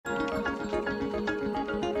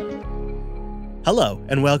Hello,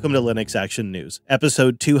 and welcome to Linux Action News,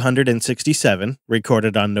 episode 267,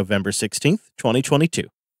 recorded on November 16th, 2022.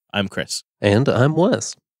 I'm Chris. And I'm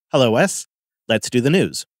Wes. Hello, Wes. Let's do the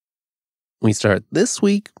news. We start this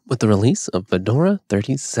week with the release of Fedora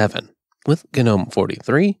 37, with GNOME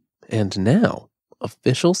 43, and now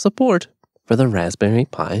official support for the Raspberry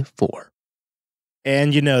Pi 4.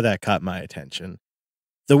 And you know that caught my attention.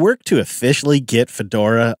 The work to officially get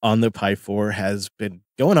Fedora on the Pi 4 has been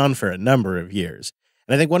going on for a number of years.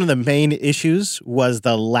 And I think one of the main issues was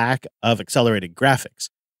the lack of accelerated graphics.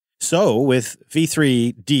 So with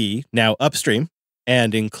V3D now upstream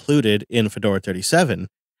and included in Fedora 37,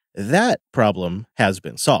 that problem has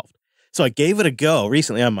been solved. So I gave it a go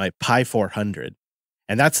recently on my Pi 400.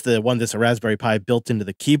 And that's the one that's a Raspberry Pi built into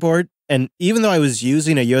the keyboard. And even though I was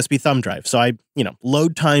using a USB thumb drive, so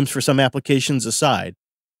load times for some applications aside,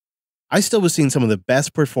 I still was seeing some of the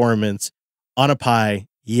best performance on a Pi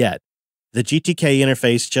yet. The GTK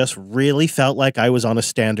interface just really felt like I was on a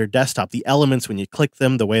standard desktop. The elements, when you click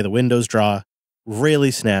them, the way the windows draw,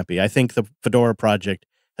 really snappy. I think the Fedora project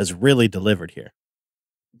has really delivered here.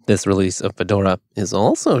 This release of Fedora is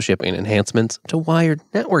also shipping enhancements to wired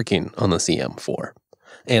networking on the CM4.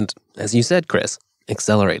 And as you said, Chris,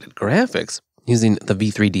 accelerated graphics using the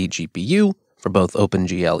V3D GPU for both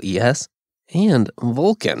OpenGL-ES and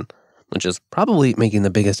Vulkan, which is probably making the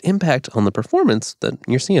biggest impact on the performance that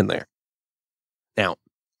you're seeing there. Now,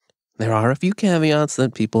 there are a few caveats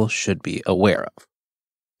that people should be aware of.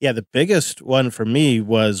 Yeah, the biggest one for me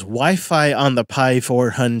was Wi-Fi on the Pi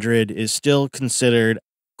 400 is still considered,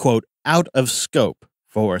 quote, out of scope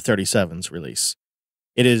for 37's release.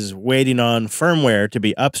 It is waiting on firmware to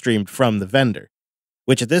be upstreamed from the vendor,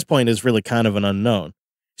 which at this point is really kind of an unknown.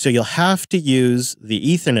 So you'll have to use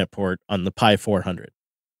the Ethernet port on the Pi 400.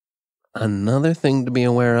 Another thing to be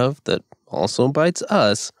aware of that also bites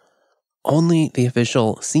us, only the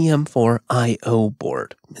official CM4 I/O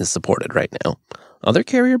board is supported right now. Other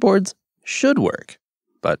carrier boards should work,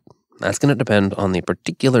 but that's going to depend on the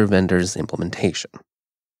particular vendor's implementation.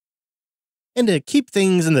 And to keep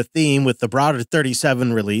things in the theme with the broader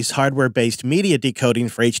 37 release, hardware-based media decoding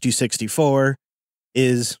for H.264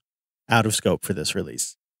 is out of scope for this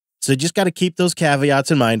release. So you just got to keep those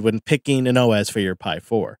caveats in mind when picking an OS for your Pi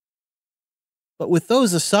 4. But with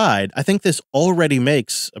those aside, I think this already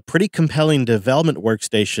makes a pretty compelling development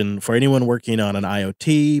workstation for anyone working on an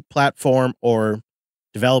IoT platform or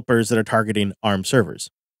developers that are targeting ARM servers.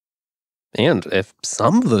 And if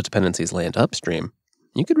some of the dependencies land upstream,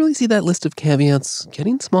 you could really see that list of caveats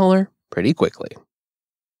getting smaller pretty quickly.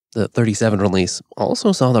 The 37 release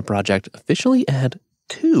also saw the project officially add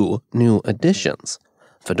 2 new additions.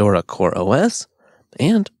 Fedora Core OS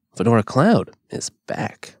and Fedora Cloud is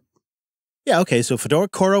back. Yeah, okay, so Fedora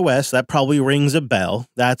Core OS, that probably rings a bell.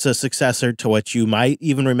 That's a successor to what you might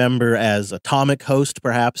even remember as Atomic Host,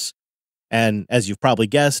 perhaps. And as you've probably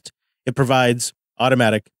guessed, it provides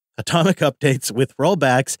automatic Atomic updates with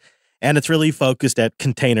rollbacks, and it's really focused at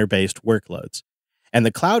container-based workloads. And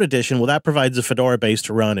the Cloud Edition, well, that provides a Fedora base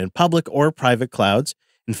to run in public or private clouds.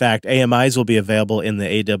 In fact, AMIs will be available in the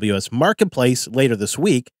AWS Marketplace later this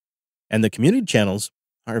week, and the community channels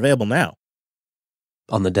are available now.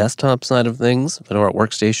 On the desktop side of things, Fedora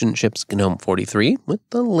Workstation ships GNOME 43 with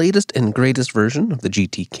the latest and greatest version of the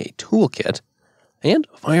GTK toolkit. And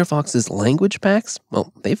Firefox's language packs,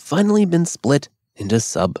 well, they've finally been split into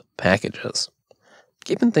sub-packages,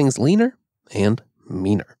 keeping things leaner and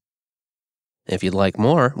meaner. If you'd like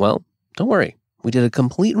more, well, don't worry. We did a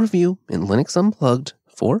complete review in Linux Unplugged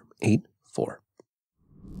 484.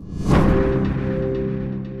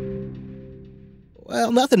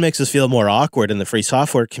 Well, nothing makes us feel more awkward in the free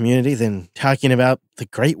software community than talking about the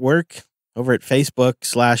great work over at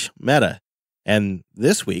Facebook/Meta. And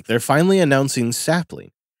this week, they're finally announcing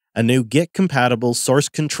Sapling, a new Git-compatible source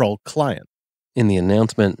control client. In the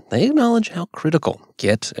announcement, they acknowledge how critical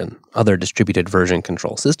Git and other distributed version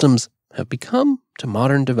control systems have become to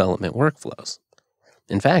modern development workflows.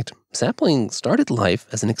 In fact, Sapling started life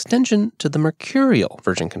as an extension to the Mercurial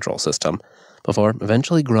version control system, before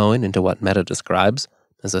eventually growing into what Meta describes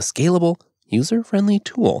as a scalable, user-friendly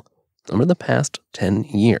tool over the past 10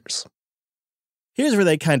 years. Here's where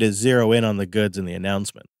they kind of zero in on the goods in the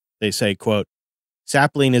announcement. They say, quote,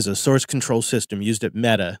 Sapling is a source control system used at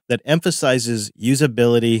Meta that emphasizes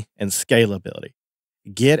usability and scalability.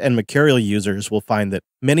 Git and Mercurial users will find that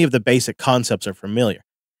many of the basic concepts are familiar,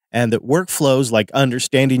 and that workflows like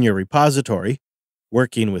understanding your repository,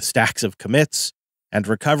 working with stacks of commits, and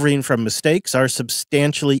recovering from mistakes are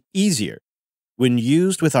substantially easier when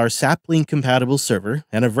used with our Sapling-compatible server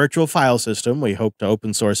and a virtual file system we hope to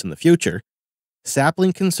open source in the future.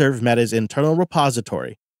 Sapling can serve Meta's internal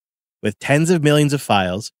repository with tens of millions of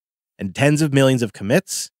files and tens of millions of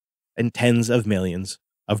commits and tens of millions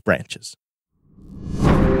of branches.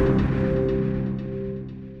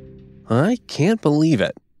 I can't believe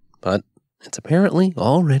it, but it's apparently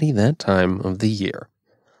already that time of the year.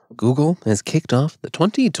 Google has kicked off the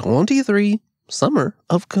 2023 Summer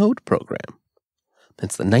of Code program.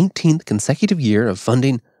 It's the 19th consecutive year of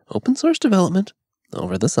funding open source development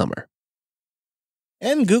over the summer.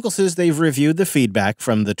 And Google says they've reviewed the feedback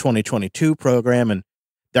from the 2022 program and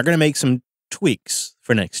they're going to make some tweaks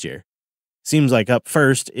for next year. Seems like up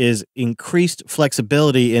first is increased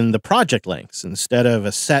flexibility in the project lengths. Instead of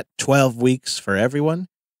a set 12 weeks for everyone,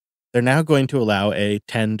 they're now going to allow a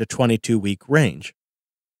 10 to 22 week range.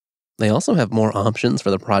 They also have more options for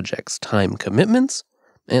the project's time commitments,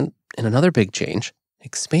 and in another big change,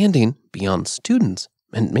 expanding beyond students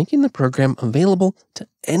and making the program available to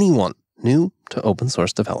anyone new to open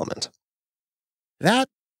source development. That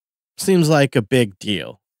seems like a big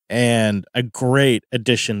deal and a great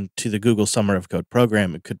addition to the Google Summer of Code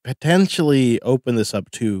program. It could potentially open this up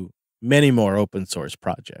to many more open source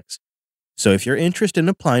projects. So if you're interested in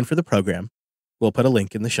applying for the program, we'll put a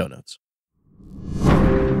link in the show notes.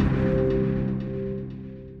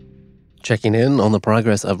 Checking in on the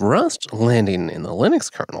progress of Rust landing in the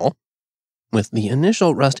Linux kernel. With the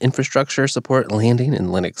initial Rust infrastructure support landing in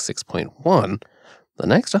Linux 6.1, the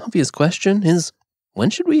next obvious question is, when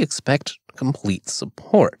should we expect complete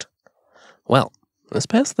support? Well, this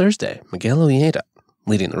past Thursday, Miguel Ojeda,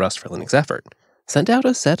 leading the Rust for Linux effort, sent out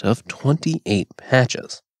a set of 28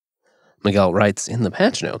 patches. Miguel writes in the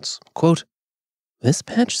patch notes, quote, "This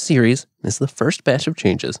patch series is the first batch of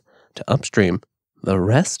changes to upstream the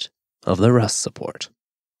rest of the Rust support."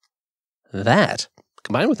 That,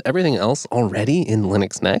 combined with everything else already in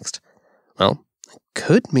Linux Next, well, it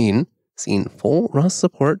could mean seeing full Rust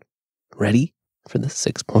support ready for the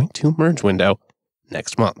 6.2 merge window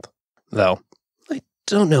next month. Though, I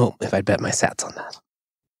don't know if I'd bet my sats on that.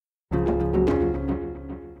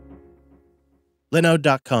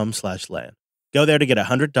 Linode.com/LAN. Go there to get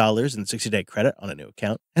 $100 in 60-day credit on a new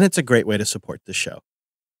account, and it's a great way to support the show.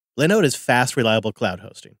 Linode is fast, reliable cloud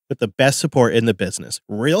hosting with the best support in the business.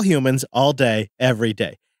 Real humans all day, every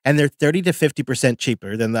day. And they're 30 to 50%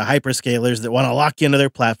 cheaper than the hyperscalers that want to lock you into their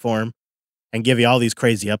platform and give you all these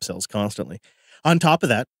crazy upsells constantly. On top of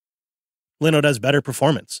that, Linode has better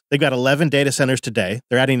performance. They've got 11 data centers today.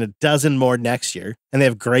 They're adding a dozen more next year. And they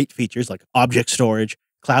have great features like object storage,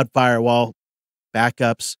 cloud firewall,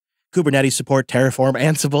 backups, Kubernetes support, Terraform,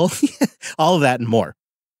 Ansible, all of that and more.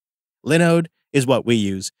 Linode is what we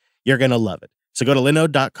use. You're going to love it. So go to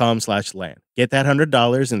linode.com/LAN. Get that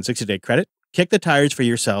 $100 in 60-day credit, kick the tires for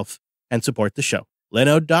yourself, and support the show.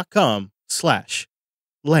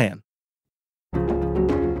 Linode.com/LAN.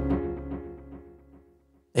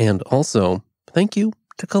 And also, thank you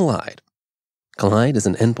to Collide. Collide is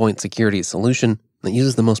an endpoint security solution that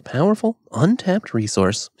uses the most powerful, untapped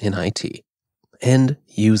resource in IT, end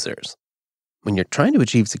users. When you're trying to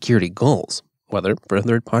achieve security goals, whether for a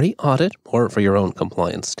third-party audit or for your own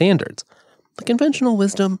compliance standards, the conventional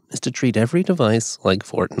wisdom is to treat every device like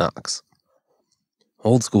Fort Knox.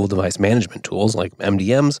 Old-school device management tools like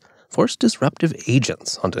MDMs force disruptive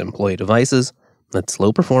agents onto employee devices that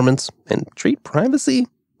slow performance and treat privacy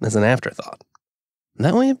as an afterthought.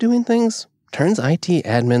 That way of doing things turns IT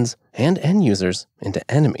admins and end users into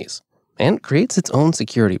enemies and creates its own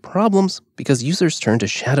security problems because users turn to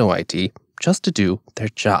shadow IT just to do their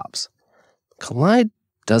jobs. Collide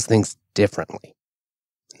does things differently.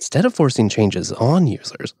 Instead of forcing changes on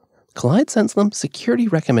users, Collide sends them security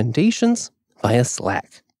recommendations via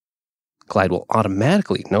Slack. Collide will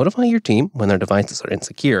automatically notify your team when their devices are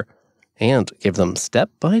insecure and give them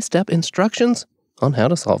step-by-step instructions on how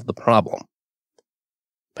to solve the problem.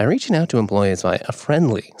 By reaching out to employees via a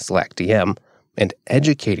friendly Slack DM and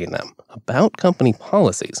educating them about company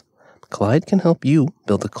policies, Collide can help you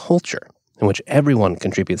build a culture in which everyone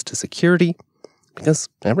contributes to security because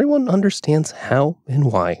everyone understands how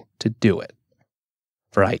and why to do it.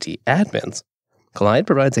 For IT admins, Collide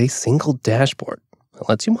provides a single dashboard that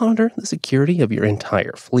lets you monitor the security of your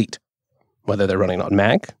entire fleet, whether they're running on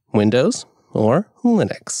Mac, Windows, or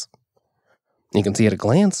Linux. You can see at a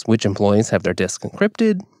glance which employees have their disks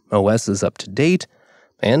encrypted, OS is up to date,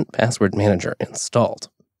 and password manager installed,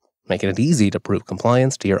 making it easy to prove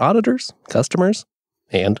compliance to your auditors, customers,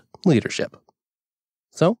 and leadership.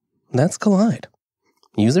 So that's Collide.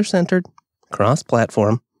 User-centered,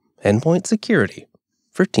 cross-platform, endpoint security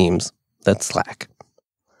for teams that Slack.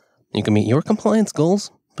 You can meet your compliance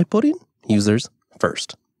goals by putting users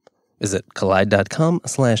first. Visit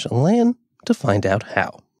collide.com/LAN to find out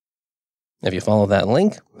how. If you follow that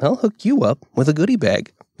link, I'll hook you up with a goodie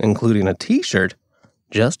bag, including a t-shirt,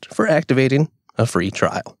 just for activating a free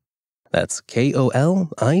trial. That's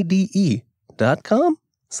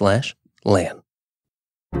KOLIDE.com/LAN.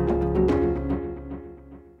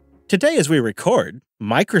 Today, as we record,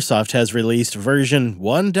 Microsoft has released version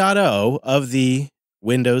 1.0 of the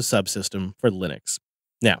Windows subsystem for Linux.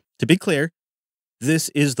 Now, to be clear, this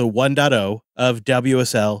is the 1.0 of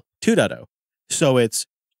WSL 2.0. So it's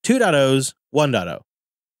 2.0's 1.0.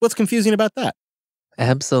 What's confusing about that?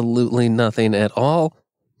 Absolutely nothing at all.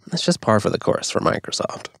 It's just par for the course for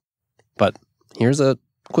Microsoft. But here's a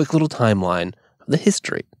quick little timeline of the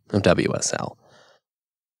history of WSL.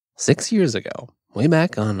 6 years ago, way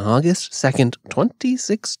back on August 2nd,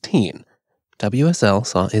 2016, WSL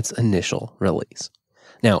saw its initial release.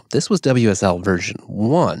 Now, this was WSL version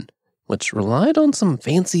 1, which relied on some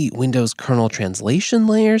fancy Windows kernel translation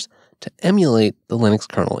layers to emulate the Linux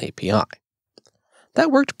kernel API.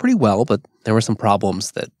 That worked pretty well, but there were some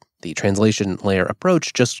problems that the translation layer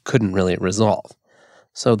approach just couldn't really resolve.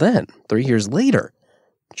 So then, 3 years later,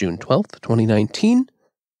 June 12th, 2019,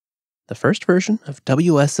 the first version of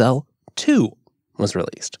WSL 2 was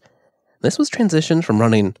released. This was transitioned from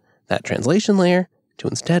running that translation layer to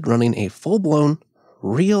instead running a full-blown,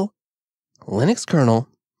 real Linux kernel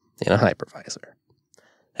in a hypervisor.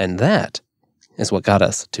 And that is what got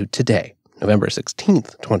us to today, November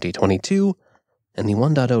 16th, 2022, and the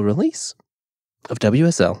 1.0 release of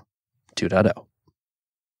WSL 2.0.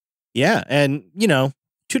 Yeah, and,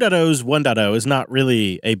 2.0's 1.0 is not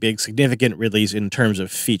really a big significant release in terms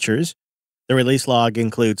of features. The release log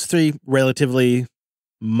includes 3 relatively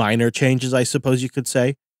minor changes, I suppose you could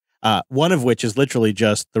say, one of which is literally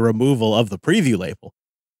just the removal of the preview label.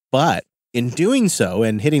 But in doing so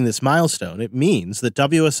and hitting this milestone, it means that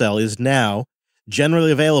WSL is now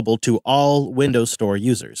generally available to all Windows Store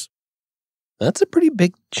users. That's a pretty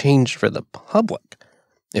big change for the public.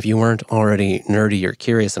 If you weren't already nerdy or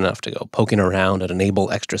curious enough to go poking around and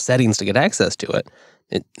enable extra settings to get access to it,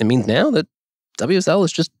 it means now that WSL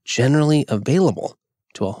is just generally available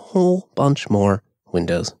to a whole bunch more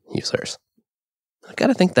Windows users. I've got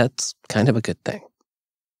to think that's kind of a good thing.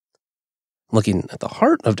 Looking at the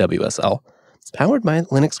heart of WSL, it's powered by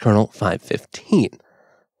Linux kernel 5.15.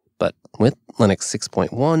 But with Linux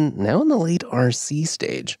 6.1 now in the late RC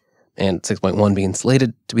stage, and 6.1 being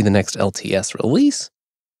slated to be the next LTS release,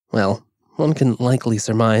 well, one can likely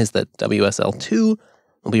surmise that WSL 2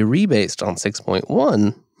 will be rebased on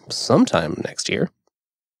 6.1 sometime next year.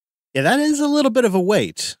 Yeah, that is a little bit of a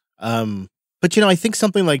wait. But, I think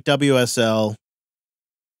something like WSL,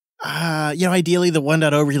 ideally the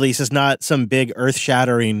 1.0 release is not some big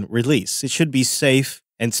earth-shattering release. It should be safe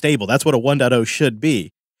and stable. That's what a 1.0 should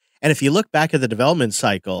be. And if you look back at the development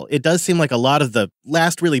cycle, it does seem like a lot of the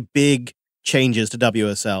last really big changes to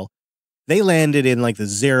WSL, they landed in like the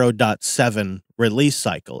 0.7 release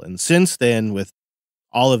cycle. And since then, with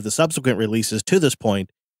all of the subsequent releases to this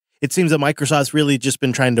point, it seems that Microsoft's really just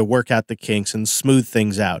been trying to work out the kinks and smooth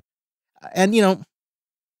things out. And,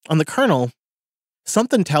 on the kernel,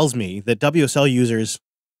 something tells me that WSL users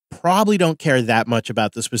probably don't care that much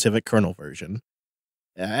about the specific kernel version.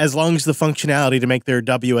 As long as the functionality to make their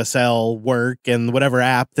WSL work and whatever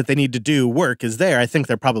app that they need to do work is there, I think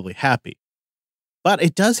they're probably happy. But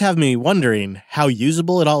it does have me wondering how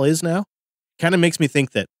usable it all is now. Kind of makes me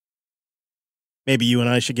think that maybe you and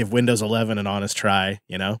I should give Windows 11 an honest try,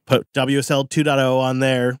 put WSL 2.0 on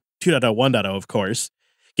there, 2.0, 1.0, of course,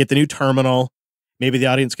 get the new terminal. Maybe the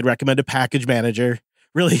audience could recommend a package manager.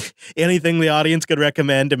 Really, anything the audience could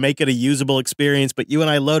recommend to make it a usable experience, but you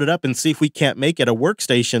and I load it up and see if we can't make it a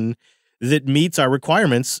workstation that meets our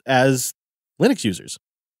requirements as Linux users.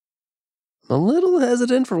 I'm a little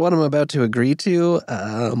hesitant for what I'm about to agree to,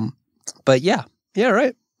 but yeah,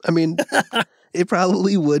 right. I mean, it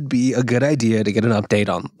probably would be a good idea to get an update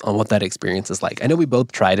on what that experience is like. I know we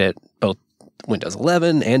both tried it, both Windows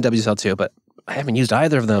 11 and WSL 2, but I haven't used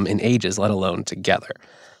either of them in ages, let alone together.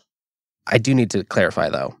 I do need to clarify,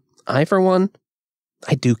 though. For one,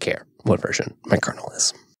 I do care what version my kernel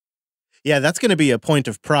is. Yeah, that's going to be a point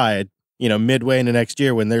of pride, midway into next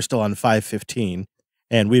year when they're still on 5.15.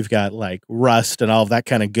 And we've got like Rust and all of that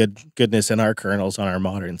kind of goodness in our kernels on our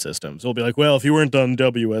modern systems. We'll be like, well, if you weren't on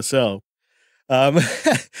WSL.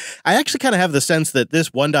 I actually kind of have the sense that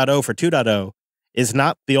this 1.0 for 2.0 is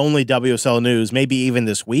not the only WSL news, maybe even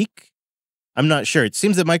this week. I'm not sure. It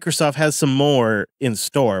seems that Microsoft has some more in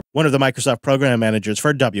store. One of the Microsoft program managers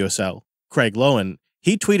for WSL, Craig Lowen,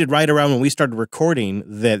 he tweeted right around when we started recording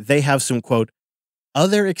that they have some, quote,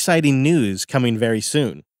 other exciting news coming very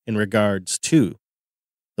soon in regards to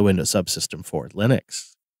the Windows subsystem for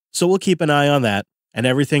Linux. So we'll keep an eye on that and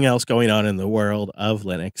everything else going on in the world of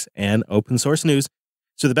Linux and open source news.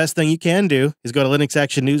 So the best thing you can do is go to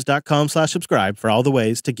linuxactionnews.com/subscribe for all the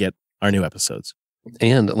ways to get our new episodes.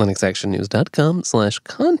 And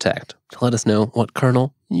linuxactionnews.com/contact to let us know what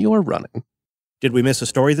kernel you're running. Did we miss a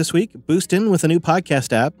story this week? Boost in with a new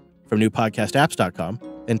podcast app from newpodcastapps.com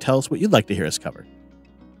and tell us what you'd like to hear us cover.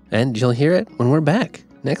 And you'll hear it when we're back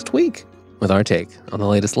next week with our take on the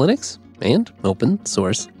latest Linux and open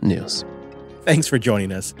source news. Thanks for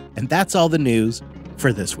joining us. And that's all the news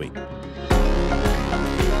for this week.